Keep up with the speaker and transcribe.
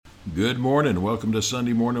Good morning. Welcome to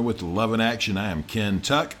Sunday Morning with Love in Action. I am Ken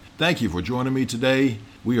Tuck. Thank you for joining me today.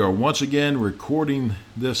 We are once again recording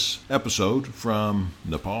this episode from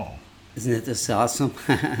Nepal. Isn't this awesome?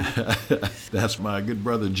 That's my good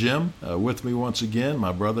brother Jim with me once again,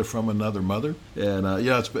 my brother from another mother. And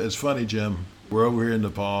it's funny, Jim. We're over here in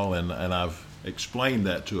Nepal, and I've explained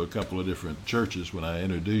that to a couple of different churches when I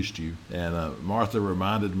introduced you. And Martha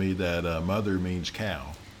reminded me that mother means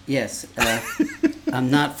cow. Yes, I'm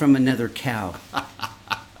not from another cow.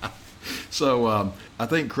 So I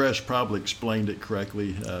think Kresh probably explained it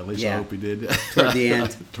correctly. At least I hope he did. Toward the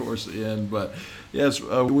end. Towards the end. But yes,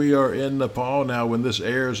 we are in Nepal now. When this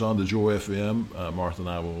airs on the Joy FM, Martha and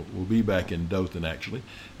I will be back in Dothan, actually.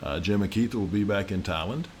 Jim and Keith will be back in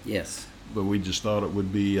Thailand. Yes. But we just thought it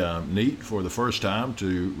would be neat for the first time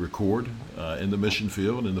to record in the mission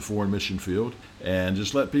field, in the foreign mission field, and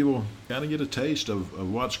just let people kind of get a taste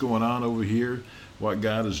of what's going on over here, what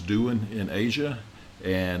God is doing in Asia.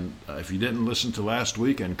 And if you didn't listen to last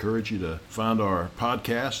week, I encourage you to find our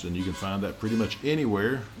podcast, and you can find that pretty much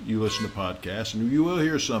anywhere you listen to podcasts. And you will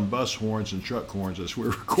hear some bus horns and truck horns as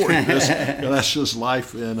we're recording this. That's just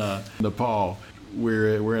life in Nepal.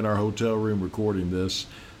 We're in our hotel room recording this.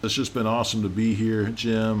 It's just been awesome to be here,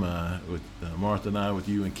 Jim, with Martha and I, with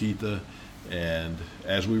you and Keitha. And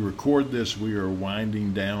as we record this, we are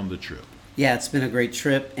winding down the trip. Yeah, it's been a great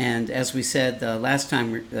trip. And as we said last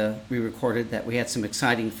time we recorded, that we had some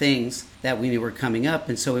exciting things that we knew were coming up.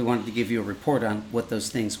 And so we wanted to give you a report on what those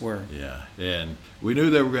things were. Yeah, and we knew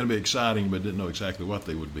they were going to be exciting, but didn't know exactly what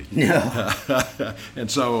they would be. No. And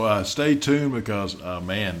so stay tuned because,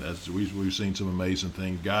 as we've seen some amazing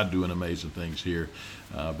things, God doing amazing things here.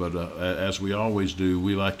 But as we always do,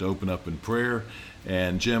 we like to open up in prayer.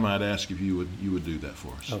 And Jim, I'd ask if you would do that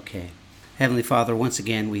for us. Okay. Heavenly Father, once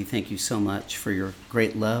again, we thank you so much for your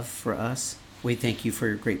great love for us. We thank you for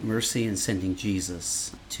your great mercy in sending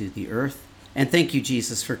Jesus to the earth. And thank you,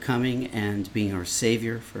 Jesus, for coming and being our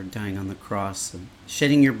Savior, for dying on the cross and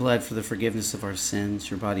shedding your blood for the forgiveness of our sins,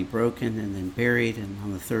 your body broken and then buried. And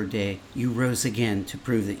on the third day, you rose again to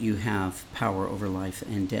prove that you have power over life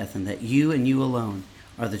and death, and that you and you alone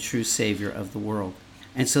are the true Savior of the world.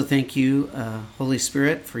 And so thank you, Holy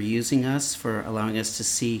Spirit, for using us, for allowing us to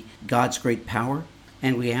see God's great power.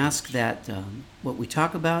 And we ask that what we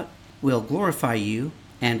talk about will glorify you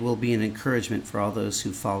and will be an encouragement for all those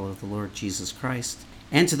who follow the Lord Jesus Christ.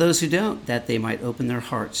 And to those who don't, that they might open their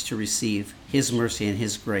hearts to receive his mercy and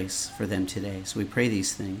his grace for them today. So we pray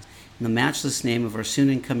these things in the matchless name of our soon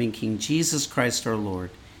and coming King, Jesus Christ our Lord.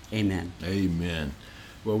 Amen. Amen.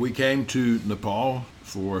 Well, we came to Nepal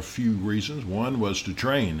for a few reasons. One was to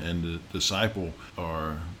train and to disciple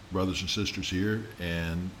our brothers and sisters here,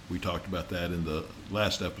 and we talked about that in the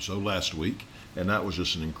last episode last week. And that was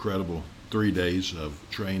just an incredible 3 days of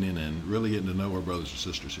training and really getting to know our brothers and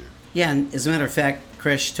sisters here. Yeah, and as a matter of fact,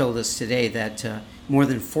 Kresh told us today that more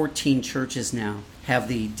than 14 churches now have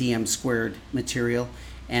the DM squared material,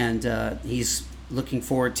 and he's looking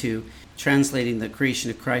forward to translating the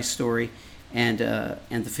creation of Christ story and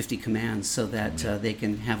the 50 commands so that they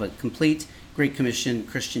can have a complete Great Commission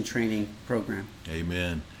Christian training program.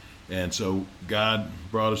 Amen. And so God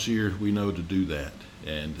brought us here, we know, to do that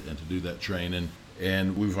and to do that training.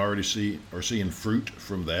 And we've already seeing fruit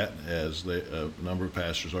from that as a number of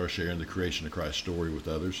pastors are sharing the creation of Christ story with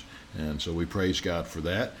others. And so we praise God for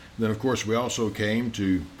that. And then, of course, we also came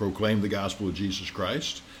to proclaim the gospel of Jesus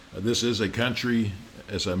Christ. This is a country,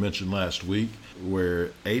 as I mentioned last week, where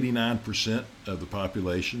 89% of the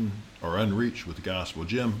population are unreached with the gospel.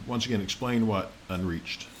 Jim, once again, explain what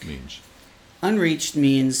unreached means. Unreached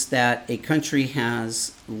means that a country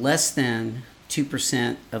has less than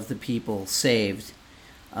 2% of the people saved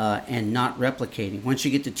and not replicating. Once you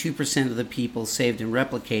get to 2% of the people saved and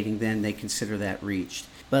replicating, then they consider that reached.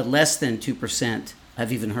 But less than 2%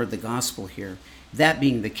 have even heard the gospel here. That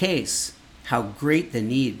being the case, how great the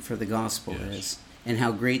need for the gospel is, and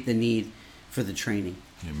how great the need for the training.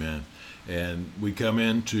 Amen. And we come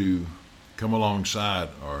alongside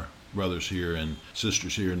our brothers here and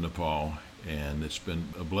sisters here in Nepal, and it's been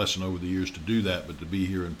a blessing over the years to do that, but to be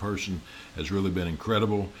here in person has really been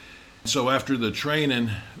incredible. So after the training,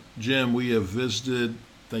 Jim, we have visited,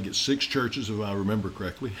 I think it's 6 churches, if I remember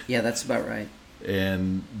correctly. Yeah, that's about right.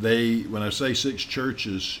 And when I say 6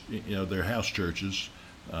 churches, they're house churches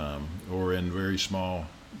or in very small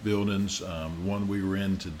buildings. One we were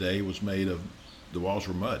in today was made of, the walls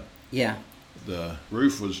were mud. Yeah. The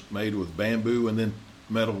roof was made with bamboo and then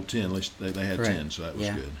metal tin. At least they had tin, so that was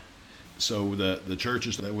good. So the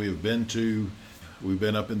churches that we have been to, we've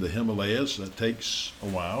been up in the Himalayas. That takes a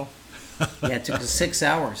while. Yeah, it took us 6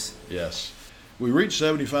 hours. Yes. We reached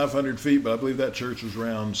 7,500 feet, but I believe that church was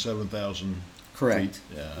around 7,000 Correct.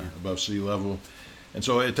 feet above sea level. And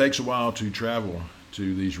so it takes a while to travel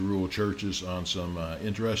to these rural churches on some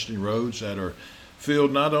interesting roads that are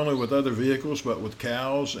filled not only with other vehicles, but with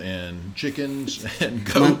cows and chickens and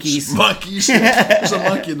goats. Monkeys. There's a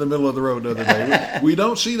monkey in the middle of the road the other day. We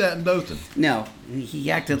don't see that in Dothan. No, he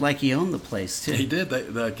acted like he owned the place, too. He did.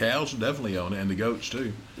 The cows definitely own it, and the goats,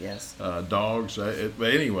 too. Yes. Dogs.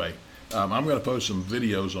 But anyway, I'm going to post some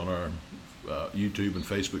videos on our YouTube and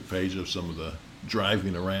Facebook page of some of the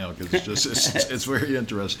driving around, because it's very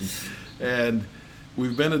interesting. And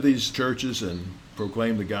we've been to these churches and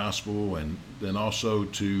proclaim the gospel, and then also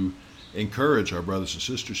to encourage our brothers and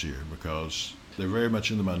sisters here, because they're very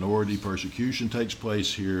much in the minority. Persecution takes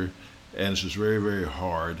place here, and it's just very, very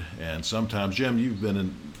hard. And sometimes, Jim, you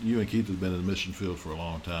and Keith have been in the mission field for a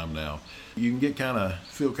long time now. You can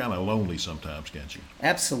feel kind of lonely sometimes, can't you?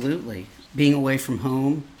 Absolutely. Being away from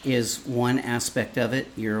home is one aspect of it.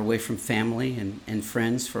 You're away from family and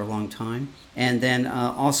friends for a long time. And then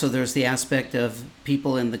also there's the aspect of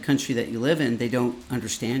people in the country that you live in, they don't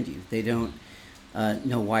understand you. They don't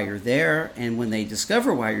know why you're there. And when they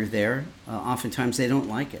discover why you're there, oftentimes they don't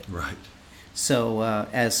like it. Right. So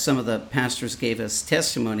as some of the pastors gave us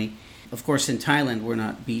testimony, of course in Thailand we're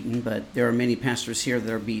not beaten, but there are many pastors here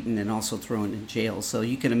that are beaten and also thrown in jail. So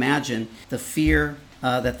you can imagine the fear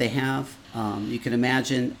that they have. You can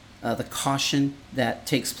imagine the caution that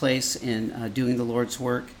takes place in doing the Lord's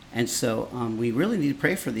work. And so we really need to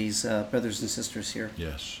pray for these brothers and sisters here.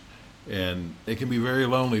 Yes. And it can be very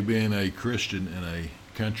lonely being a Christian in a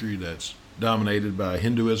country that's dominated by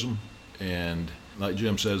Hinduism. And like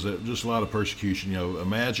Jim says, just a lot of persecution.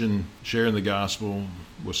 Imagine sharing the gospel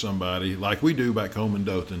with somebody like we do back home in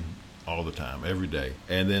Dothan all the time, every day.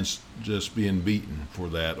 And then just being beaten for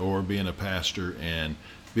that, or being a pastor and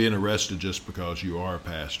being arrested just because you are a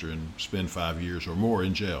pastor and spend 5 years or more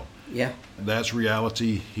in jail. Yeah. That's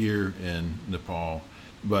reality here in Nepal.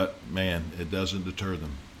 But, man, it doesn't deter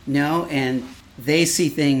them. No, and they see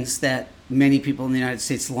things that many people in the United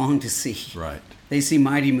States long to see. Right. They see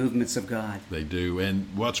mighty movements of God. They do. And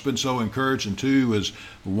what's been so encouraging, too, is,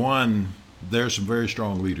 one, there's some very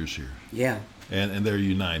strong leaders here. Yeah. And they're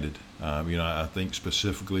united. I think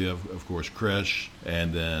specifically of course, Kresh,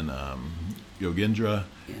 and then Yogendra,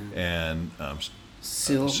 and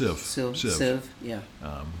Siv. Yeah.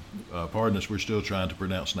 Pardon us, we're still trying to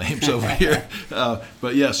pronounce names over here.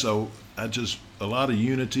 But yeah, so a lot of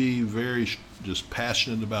unity, very just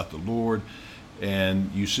passionate about the Lord.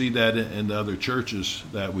 And you see that in the other churches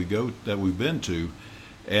that we've been to.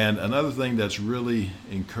 And another thing that's really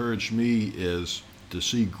encouraged me is to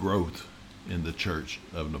see growth in the church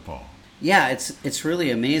of Nepal. Yeah, it's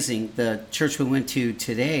really amazing. The church we went to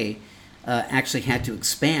today actually had to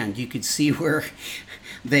expand. You could see where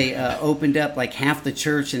they opened up like half the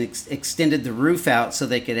church and extended the roof out so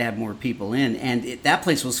they could have more people in. And that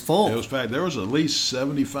place was full. It was packed. There was at least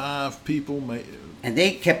 75 people. And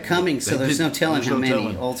they kept coming, so there's no telling how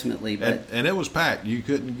many ultimately. But and it was packed. You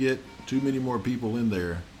couldn't get too many more people in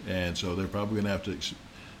there. And so they're probably going to have to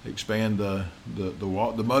expand the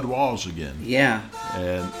mud walls again. Yeah.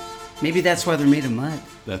 And maybe that's why they're made of mud.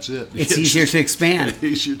 That's it. It's easier to expand.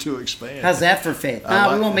 Easier to expand. How's that for faith?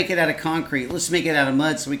 We won't make it out of concrete. Let's make it out of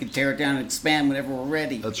mud so we can tear it down and expand whenever we're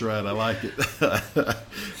ready. That's right. I like it.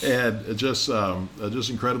 And just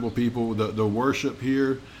incredible people. The worship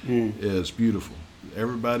here is beautiful.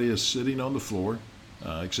 Everybody is sitting on the floor,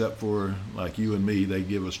 except for like you and me. They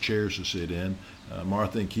give us chairs to sit in.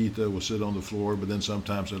 Martha and Keitha will sit on the floor, but then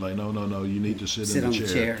sometimes they're like, no, you need to sit in the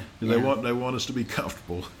chair. Yeah. They want us to be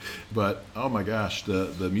comfortable. But oh my gosh,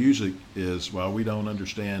 the music is, while we don't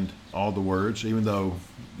understand all the words, even though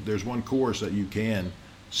there's one chorus that you can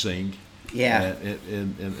sing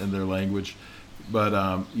in their language. But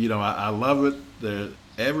I love it.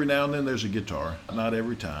 Every now and then there's a guitar, not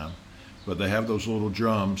every time. But they have those little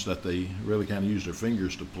drums that they really kind of use their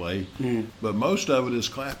fingers to play. Mm. But most of it is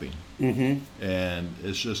clapping. Mm-hmm. And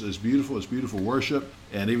it's beautiful. It's beautiful worship.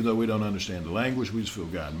 And even though we don't understand the language, we just feel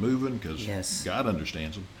God moving because God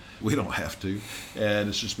understands them. We don't have to. And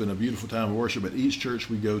it's just been a beautiful time of worship at each church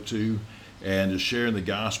we go to. And just sharing the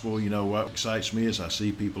gospel. What excites me is I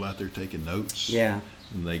see people out there taking notes. Yeah.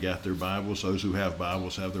 And they got their Bibles. Those who have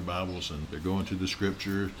Bibles have their Bibles, and they're going to the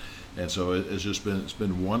Scripture. And so it's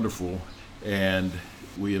been wonderful. And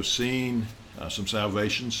we have seen some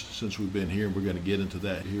salvations since we've been here. We're going to get into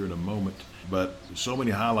that here in a moment. But so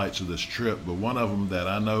many highlights of this trip. But one of them that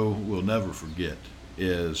I know we'll never forget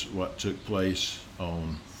is what took place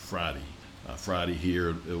on Friday. Friday here,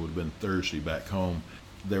 it would have been Thursday back home.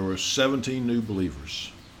 There were 17 new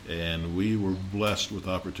believers and we were blessed with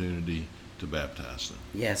opportunity to baptize them.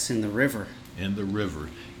 Yes, in the river. In the river.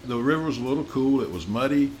 The river was a little cool. It was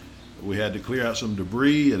muddy. We had to clear out some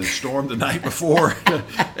debris. It had stormed the night before.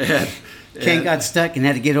 Ken got stuck and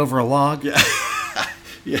had to get over a log. Yeah.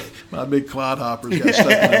 Yeah, my big clodhoppers got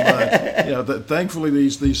stuck in the mud. Thankfully,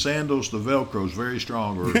 these sandals, the Velcro is very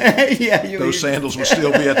strong, or those sandals would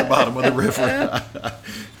still be at the bottom of the river.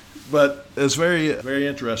 But it's very, very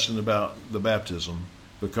interesting about the baptism,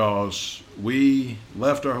 because we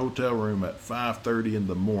left our hotel room at 5:30 in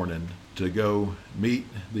the morning to go meet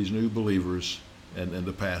these new believers and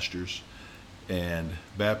the pastors and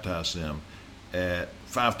baptize them at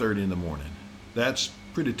 5:30 in the morning. That's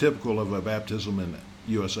pretty typical of a baptism in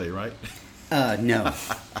USA, right? No.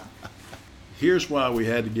 Here's why we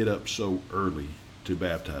had to get up so early to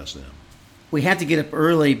baptize them. We had to get up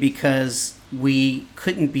early because we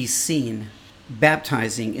couldn't be seen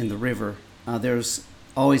baptizing in the river. There's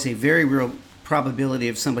always a very real probability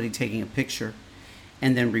of somebody taking a picture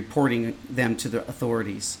and then reporting them to the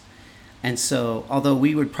authorities. And so, although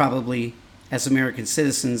we would probably, as American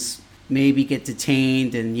citizens, maybe get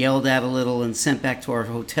detained and yelled at a little and sent back to our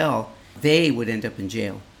hotel, they would end up in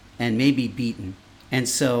jail and maybe beaten. And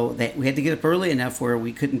so we had to get up early enough where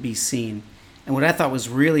we couldn't be seen. And what I thought was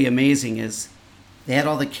really amazing is they had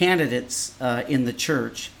all the candidates in the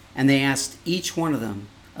church, and they asked each one of them,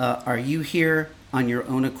 are you here on your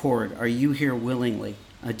own accord? Are you here willingly?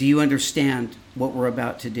 Do you understand what we're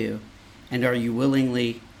about to do? And are you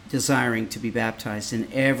willingly desiring to be baptized?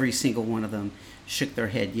 And every single one of them shook their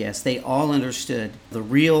head yes. They all understood the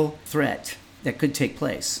real threat that could take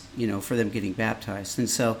place, for them getting baptized. And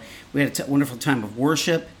so we had a wonderful time of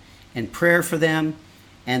worship and prayer for them.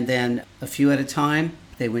 And then a few at a time,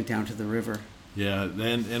 they went down to the river. Yeah,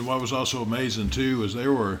 and what was also amazing, too, is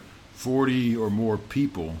there were 40 or more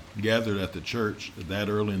people gathered at the church that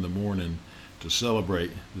early in the morning to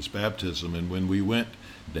celebrate this baptism. And when we went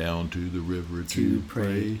down to the river to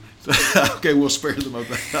pray. Okay, we'll spare them of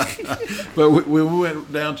that. But when we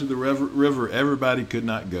went down to the river, everybody could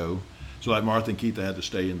not go. So like Martha and Keith had to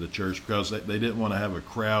stay in the church because they didn't want to have a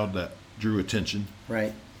crowd that drew attention.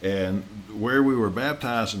 Right. And where we were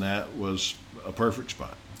baptizing at was a perfect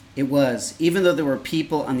spot. It was. Even though there were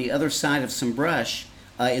people on the other side of some brush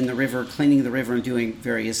in the river, cleaning the river and doing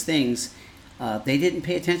various things, they didn't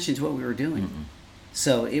pay attention to what we were doing. Mm-mm.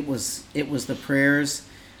 So it was the prayers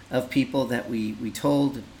of people that we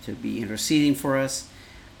told to be interceding for us,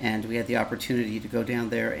 and we had the opportunity to go down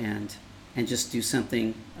there and just do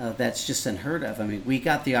something that's just unheard of. I mean, we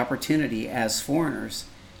got the opportunity as foreigners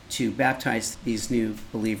to baptize these new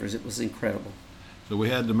believers. It was incredible. So we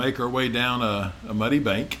had to make our way down a muddy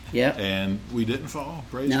bank, and we didn't fall,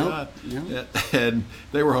 praise God. No. And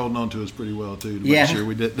they were holding on to us pretty well, too, to make sure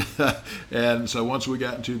we didn't. And so once we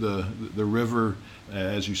got into the river,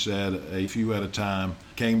 as you said, a few at a time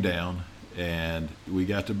came down, and we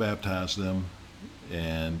got to baptize them.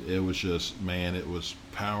 And it was just, it was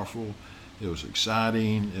powerful. It was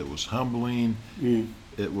exciting. It was humbling.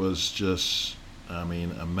 It was just,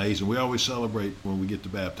 amazing. We always celebrate when we get to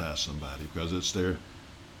baptize somebody because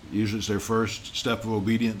usually it's their first step of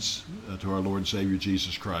obedience to our Lord and Savior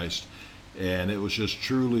Jesus Christ. And it was just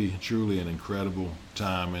truly, truly an incredible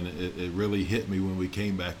time. And it really hit me when we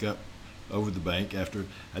came back up over the bank after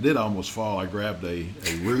I did almost fall. I grabbed a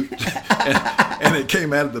root and it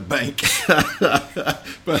came out of the bank.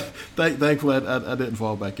 But thankfully I didn't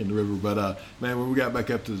fall back in the river. But when we got back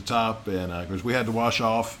up to the top, and because we had to wash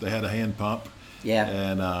off, they had a hand pump. Yeah.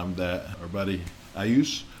 And that our buddy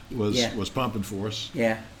Ayus was pumping for us.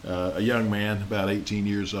 Yeah. A young man, about 18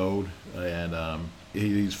 years old, and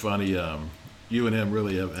he's funny. You and him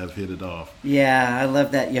really have hit it off. Yeah, I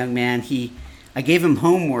love that young man. I gave him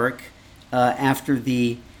homework after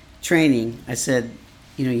the training. I said,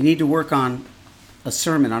 you need to work on a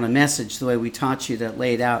sermon, on a message, the way we taught you to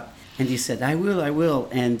lay it out. And he said, I will.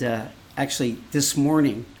 And actually, this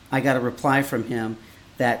morning, I got a reply from him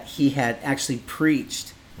that he had actually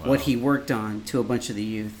preached what he worked on to a bunch of the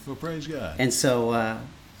youth. Well, praise God. And so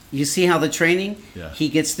you see how the training, he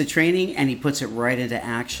gets the training and he puts it right into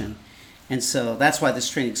action. And so that's why this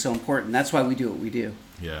training is so important. That's why we do what we do.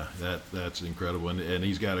 Yeah, that's incredible. And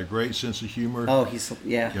he's got a great sense of humor. Oh,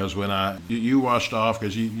 Because when you washed off,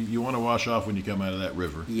 because you want to wash off when you come out of that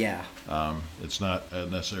river. Yeah. It's not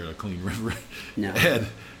necessarily a clean river. No.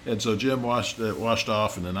 And so Jim washed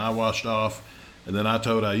off, and then I washed off. And then I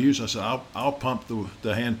told I said, I'll pump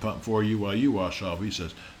the hand pump for you while you wash off. He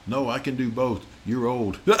says, no, I can do both. You're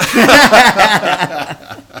old.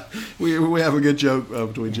 we have a good joke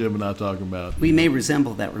between Jim and I talking about. We may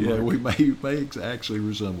resemble that remark. Yeah, we may actually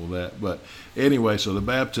resemble that. But anyway, so the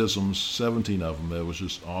baptisms, 17 of them, it was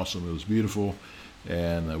just awesome. It was beautiful.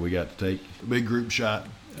 And we got to take a big group shot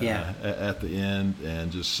at the end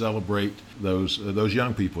and just celebrate those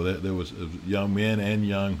young people. There was young men and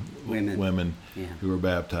young women who were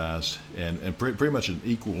baptized, and pretty much an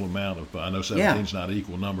equal amount of. I know 17 is not an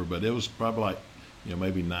equal number, but it was probably like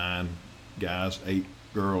maybe 9 guys, 8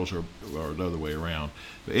 girls, or the other way around.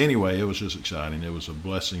 But anyway, it was just exciting. It was a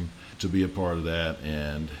blessing to be a part of that,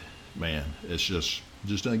 and man, it's just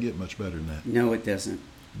doesn't get much better than that. No, it doesn't.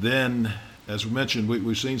 Then, as we mentioned,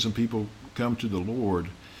 we've seen some people come to the Lord,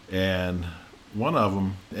 and one of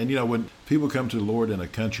them, and when people come to the Lord in a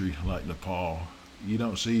country like Nepal, you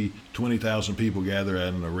don't see 20,000 people gather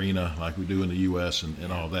at an arena like we do in the U.S.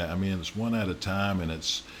 and all that. I mean, it's one at a time, and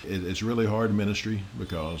it's really hard ministry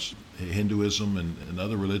because Hinduism and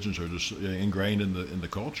other religions are just ingrained in the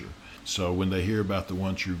culture. So when they hear about the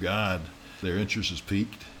one true God, their interest is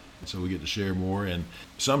piqued, and so we get to share more. And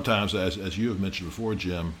sometimes, as you have mentioned before,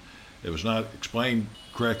 Jim, it was not explained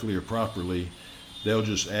correctly or properly, they'll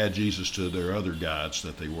just add Jesus to their other gods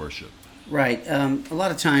that they worship. Right. A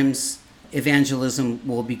lot of times evangelism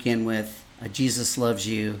will begin with Jesus loves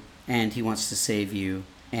you and he wants to save you,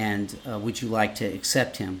 and would you like to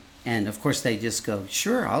accept him? And of course they just go,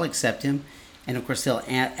 sure, I'll accept him. And of course they'll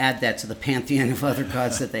add that to the pantheon of other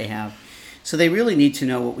gods that they have. So they really need to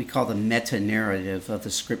know what we call the meta-narrative of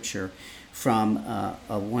the scripture from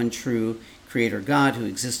a one true creator God who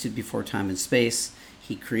existed before time and space.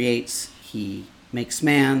 He creates, he makes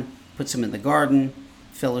man, puts him in the garden,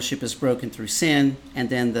 fellowship is broken through sin, and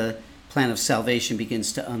then the plan of salvation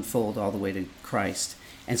begins to unfold all the way to Christ.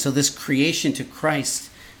 And so this creation to Christ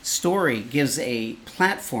story gives a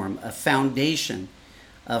platform, a foundation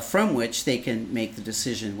from which they can make the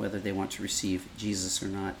decision whether they want to receive Jesus or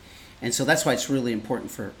not. And so that's why it's really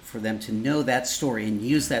important for them to know that story and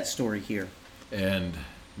use that story here. And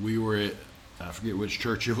we were at, I forget which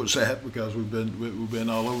church it was at because we've been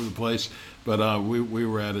all over the place, but we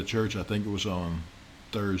were at a church, I think it was on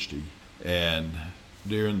Thursday, and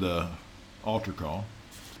during the altar call,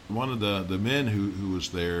 one of the men who was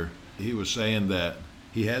there, he was saying that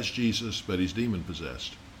he has Jesus, but he's demon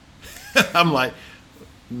possessed. I'm like,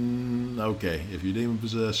 okay, if you're demon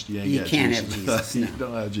possessed, you can't Jesus. have Jesus. You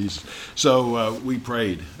don't have Jesus. So we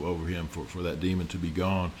prayed over him for that demon to be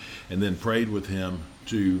gone, and then prayed with him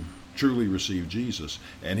to truly receive Jesus.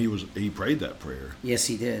 And he prayed that prayer. Yes,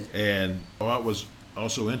 he did. And what was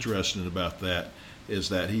also interesting about that is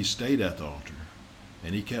that he stayed at the altar,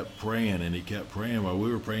 and he kept praying while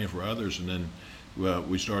we were praying for others. And then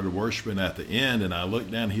we started worshiping at the end, and I looked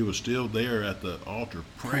down, he was still there at the altar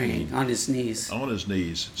praying on his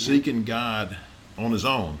knees, seeking God on his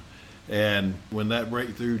own. And when that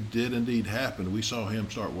breakthrough did indeed happen, we saw him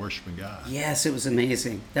start worshiping God. Yes, it was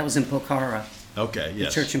amazing. That was in Pokhara. Okay,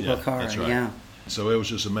 yes. The church in Pokhara, that's right. yeah. So it was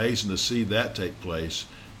just amazing to see that take place.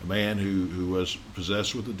 A man who was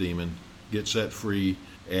possessed with a demon get set free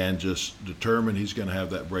and just determined he's going to have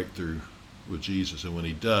that breakthrough with Jesus. And when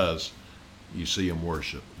he does, you see him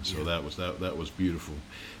worship. And so that was beautiful.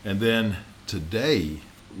 And then today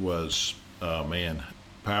was,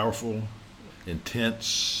 powerful,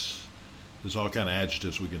 intense. There's all kind of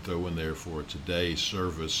adjectives we can throw in there for today's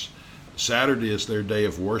service. Saturday is their day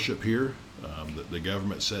of worship here. The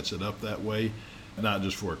government sets it up that way, not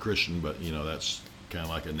just for a Christian, but that's kind of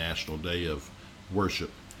like a national day of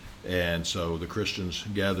worship. And so the Christians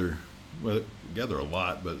gather a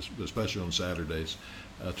lot, but especially on Saturdays,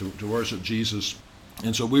 to worship Jesus.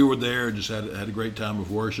 And so we were there, just had a great time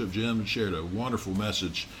of worship. Jim shared a wonderful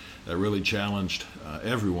message that really challenged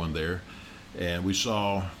everyone there. And we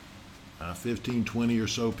saw 15, 20 or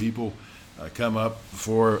so people come up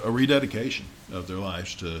for a rededication of their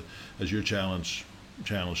lives to, as your challenge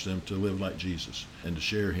them to live like Jesus and to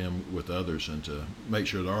share him with others and to make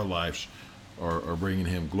sure that our lives are bringing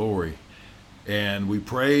him glory. And we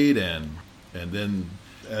prayed, and then,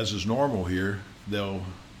 as is normal here, they'll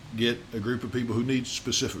get a group of people who need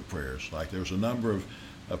specific prayers. Like there was a number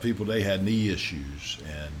of people, they had knee issues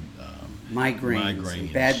and migraines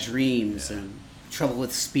and bad dreams and trouble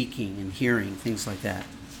with speaking and hearing, things like that.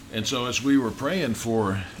 And so as we were praying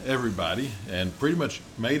for everybody and pretty much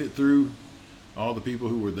made it through all the people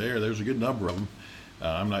who were there, there's a good number of them.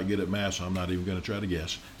 I'm not good at math, so I'm not even going to try to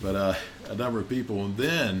guess. But a number of people, and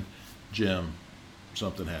then, Jim,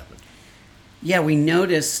 something happened. Yeah, we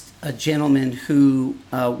noticed a gentleman who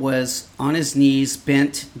was on his knees,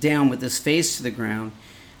 bent down with his face to the ground,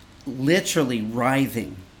 literally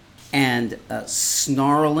writhing and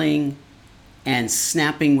snarling and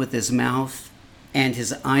snapping with his mouth, and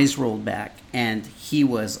his eyes rolled back. And he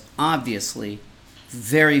was obviously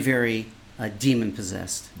very, very demon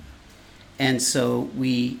possessed. And so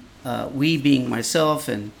we being myself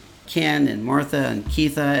and Ken and Martha and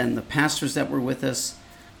Keitha and the pastors that were with us,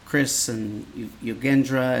 Chris and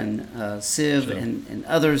Yogendra and Siv and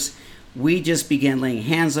others, we just began laying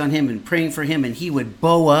hands on him and praying for him, and he would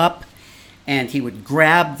bow up and he would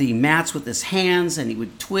grab the mats with his hands and he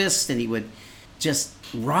would twist and he would just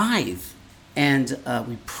writhe. And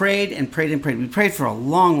we prayed and prayed and prayed. We prayed for a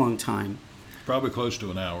long, long time. Probably close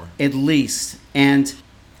to an hour. At least. And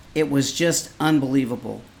it was just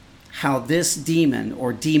unbelievable how this demon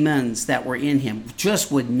or demons that were in him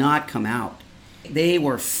just would not come out. They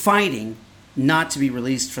were fighting not to be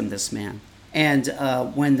released from this man. And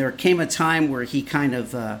when there came a time where he kind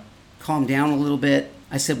of calmed down a little bit,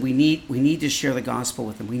 I said, we need to share the gospel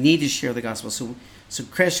with him. We need to share the gospel. So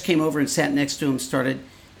Krish came over and sat next to him, started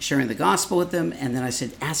sharing the gospel with him. And then I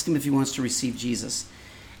said, ask him if he wants to receive Jesus.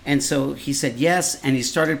 And so he said yes, and he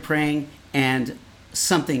started praying, and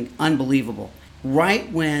something unbelievable.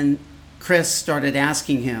 Right when Chris started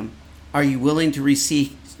asking him, are you willing to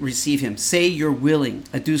receive him? Say you're willing.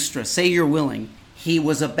 Adustra, say you're willing. He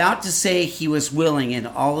was about to say he was willing, and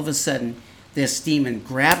all of a sudden, this demon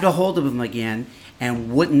grabbed a hold of him again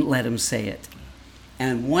and wouldn't let him say it.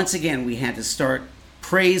 And once again, we had to start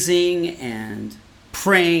praising and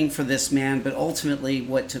praying for this man. But ultimately,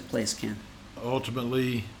 what took place, Ken?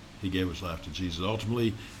 Ultimately, he gave his life to Jesus.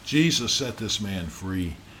 Ultimately, Jesus set this man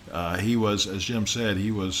free. He was, as Jim said,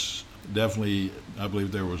 he was definitely, I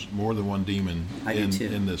believe there was more than one demon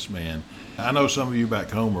in this man. I know some of you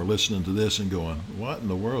back home are listening to this and going, what in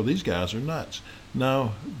the world? These guys are nuts.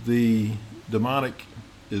 No, the demonic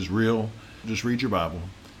is real. Just read your Bible.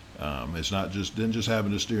 It's not just, didn't just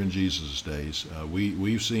happen just during Jesus' days.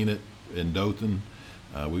 We've seen it in Dothan.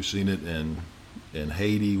 We've seen it in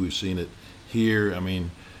Haiti. We've seen it here. I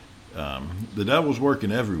mean, the devil's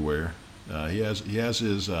working everywhere. He has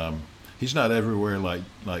his, he's not everywhere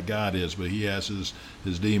like God is, but he has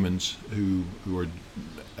his demons who are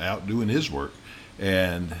out doing his work.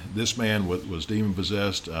 And this man was demon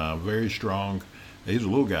possessed, very strong. He's a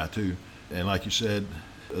little guy too. And like you said,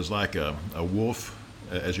 it was like a wolf,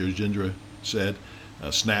 as Yogendra said,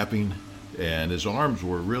 snapping. And his arms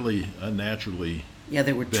were really unnaturally Yeah,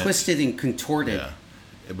 they were bent. Twisted and contorted.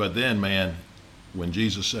 Yeah. But then, man, when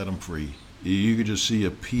Jesus set him free, you could just see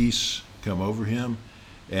a peace come over him.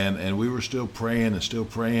 And we were still praying. And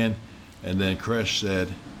then Kresh said,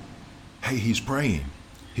 hey, he's praying.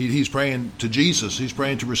 He's praying to Jesus. He's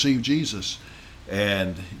praying to receive Jesus.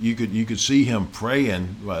 And you could see him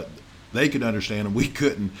praying, but they could understand him. We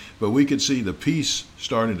couldn't. But we could see the peace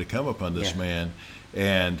starting to come upon this man.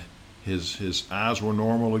 And his eyes were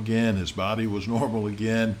normal again. His body was normal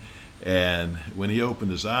again. And when he opened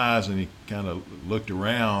his eyes and he kind of looked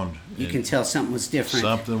around, you can tell something was different.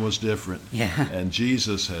 Something was different. Yeah. And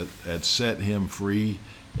Jesus had set him free.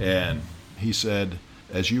 And he said,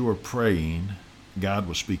 as you were praying, God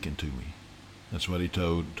was speaking to me. That's what he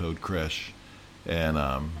told Kresh.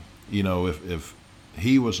 And, if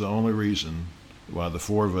he was the only reason why the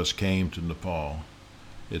four of us came to Nepal,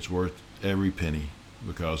 it's worth every penny,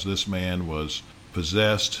 because this man was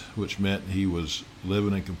possessed, which meant he was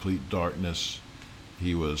living in complete darkness.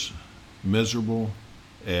 He was miserable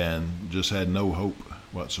and just had no hope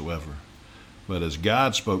whatsoever. But as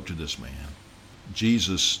God spoke to this man,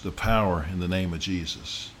 Jesus, the power in the name of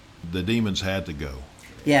Jesus, the demons had to go.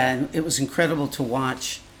 Yeah, and it was incredible to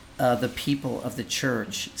watch the people of the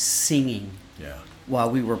church singing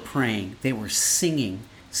while we were praying. They were singing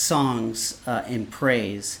songs in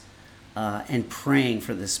praise and praying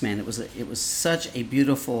for this man. It was such a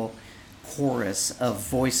beautiful chorus of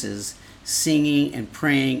voices singing and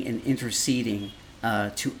praying and interceding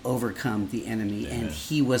to overcome the enemy. Amen. And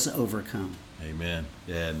he was overcome. Amen.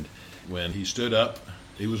 And when he stood up,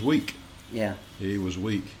 he was weak. Yeah. He was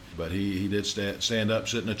weak, but he did stand up,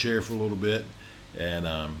 sit in a chair for a little bit, and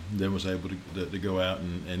then was able to go out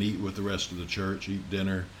and eat with the rest of the church, eat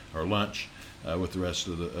dinner or lunch with the rest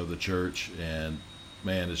of the church. And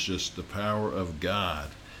man, it's just the power of God.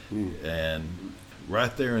 And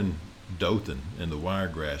right there in Dothan, in the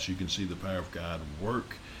Wiregrass, you can see the power of God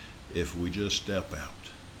work if we just step out.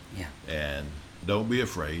 Yeah. And don't be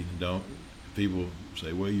afraid. People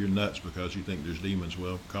say, well, you're nuts because you think there's demons.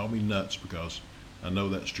 Well, call me nuts because I know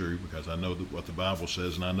that's true because I know what the Bible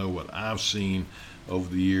says, and I know what I've seen over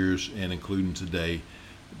the years and including today.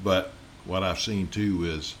 But what I've seen too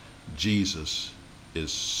is Jesus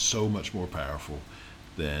is so much more powerful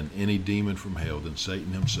than any demon from hell, than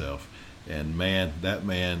Satan himself. And man,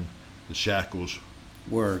 the shackles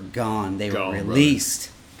were gone. They gone, were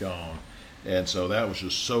released. Brother, gone. And so that was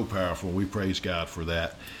just so powerful. We praise God for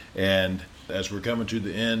that. And as we're coming to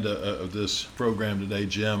the end of this program today,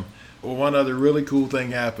 Jim, one other really cool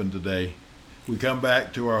thing happened today. We come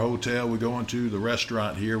back to our hotel. We go into the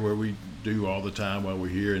restaurant here where we do all the time while we're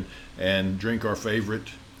here and drink our favorite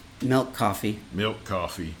milk coffee.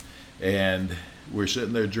 And we're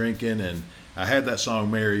sitting there drinking, and I had that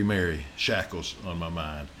song Mary, Mary, Shackles on my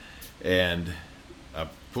mind. And I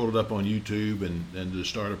pulled it up on YouTube and just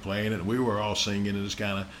started playing it. And we were all singing and just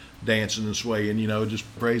kind of dancing and swaying, just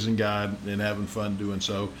praising God and having fun doing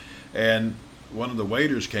so. And one of the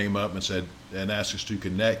waiters came up and asked us to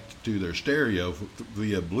connect to their stereo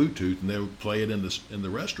via Bluetooth, and they would play it in the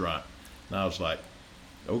restaurant. And I was like,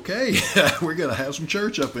 okay, we're going to have some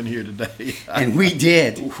church up in here today. And we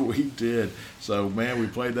did. We did. So, man, we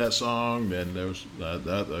played that song, and there was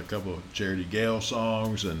a couple of Charity Gale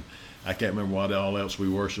songs, and I can't remember what all else we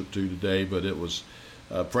worshiped to today, but it was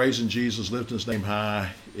praising Jesus, lifting his name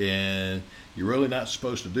high, and you're really not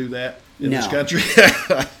supposed to do that in this country.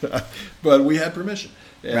 But we had permission.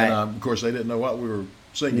 And, right. Of course, they didn't know what we were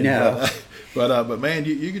singing. No. But man,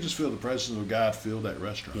 you could just feel the presence of God fill that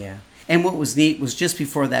restaurant. Yeah. And what was neat was just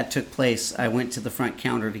before that took place, I went to the front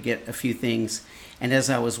counter to get a few things. And as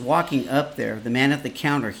I was walking up there, the man at the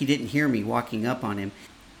counter, he didn't hear me walking up on him.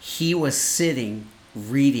 He was sitting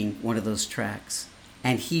reading one of those tracts.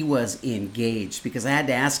 And he was engaged because I had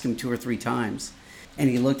to ask him 2 or 3 times. And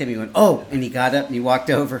he looked at me and went, oh, and he got up and he walked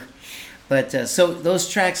over. But so those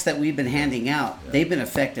tracts that we've been handing out, they've been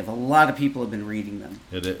effective. A lot of people have been reading them.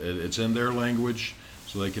 It's in their language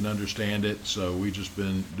so they can understand it. So we've just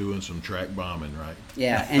been doing some tract bombing, right?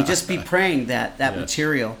 Yeah, and just be praying that yes.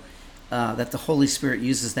 material, that the Holy Spirit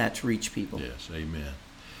uses that to reach people. Yes, amen.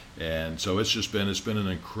 And so it's been an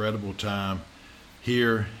incredible time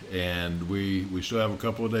here, and we still have a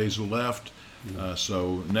couple of days left.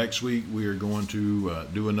 So next week we are going to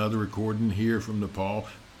do another recording here from Nepal.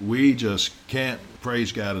 We just can't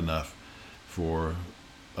praise God enough for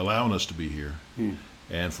allowing us to be here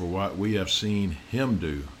and for what we have seen him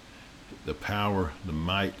do. The power, the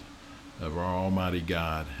might of our Almighty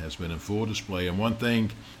God has been in full display. And one thing,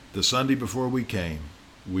 the Sunday before we came,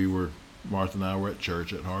 Martha and I were at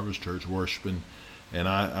church, at Harvest Church, worshiping, and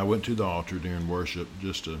I went to the altar during worship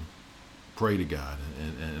just to pray to God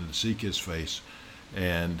and to seek his face.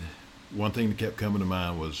 And one thing that kept coming to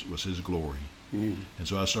mind was his glory. And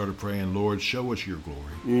so I started praying, Lord, show us your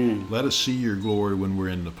glory. Let us see your glory when we're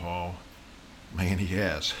in Nepal. Man, he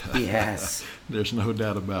has. He has. There's no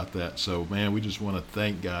doubt about that. So, man, we just want to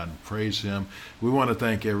thank God and praise him. We want to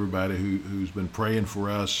thank everybody who's been praying for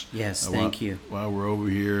us. Yes, thank you. While we're over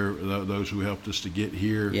here, those who helped us to get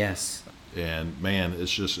here. Yes. And man,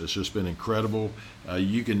 it's just been incredible.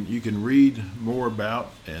 You can read more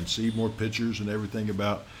about and see more pictures and everything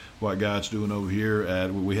about what God's doing over here.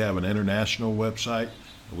 We have an international website.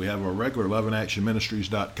 We have a regular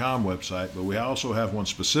loveandactionministries.com website, but we also have one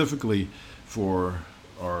specifically for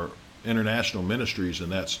our international ministries, and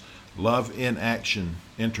that's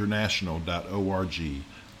loveinaccioninternational.org.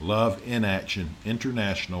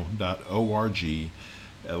 Loveinaccioninternational.org.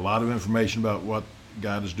 A lot of information about what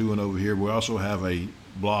God is doing over here. We also have a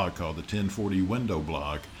blog called the 1040 Window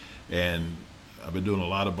blog, and I've been doing a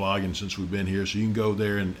lot of blogging since we've been here, so you can go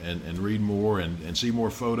there and read more and see more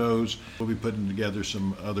photos. We'll be putting together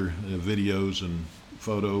some other videos and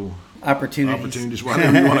photo opportunities,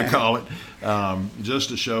 whatever you want to call it, just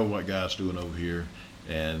to show what God's doing over here,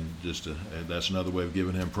 and that's another way of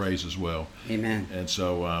giving him praise as well. Amen. And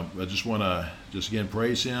so I just want to again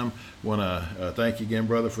praise him. Want to thank you again,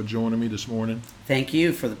 brother, for joining me this morning. Thank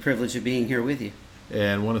you for the privilege of being here with you.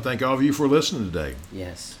 And want to thank all of you for listening today.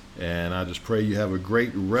 Yes. And I just pray you have a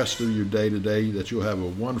great rest of your day today, that you'll have a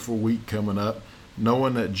wonderful week coming up,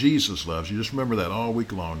 knowing that Jesus loves you. Just remember that all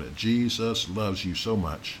week long, that Jesus loves you so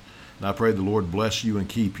much. And I pray the Lord bless you and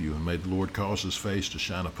keep you, and may the Lord cause his face to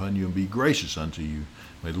shine upon you and be gracious unto you.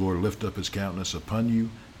 May the Lord lift up his countenance upon you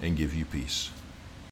and give you peace.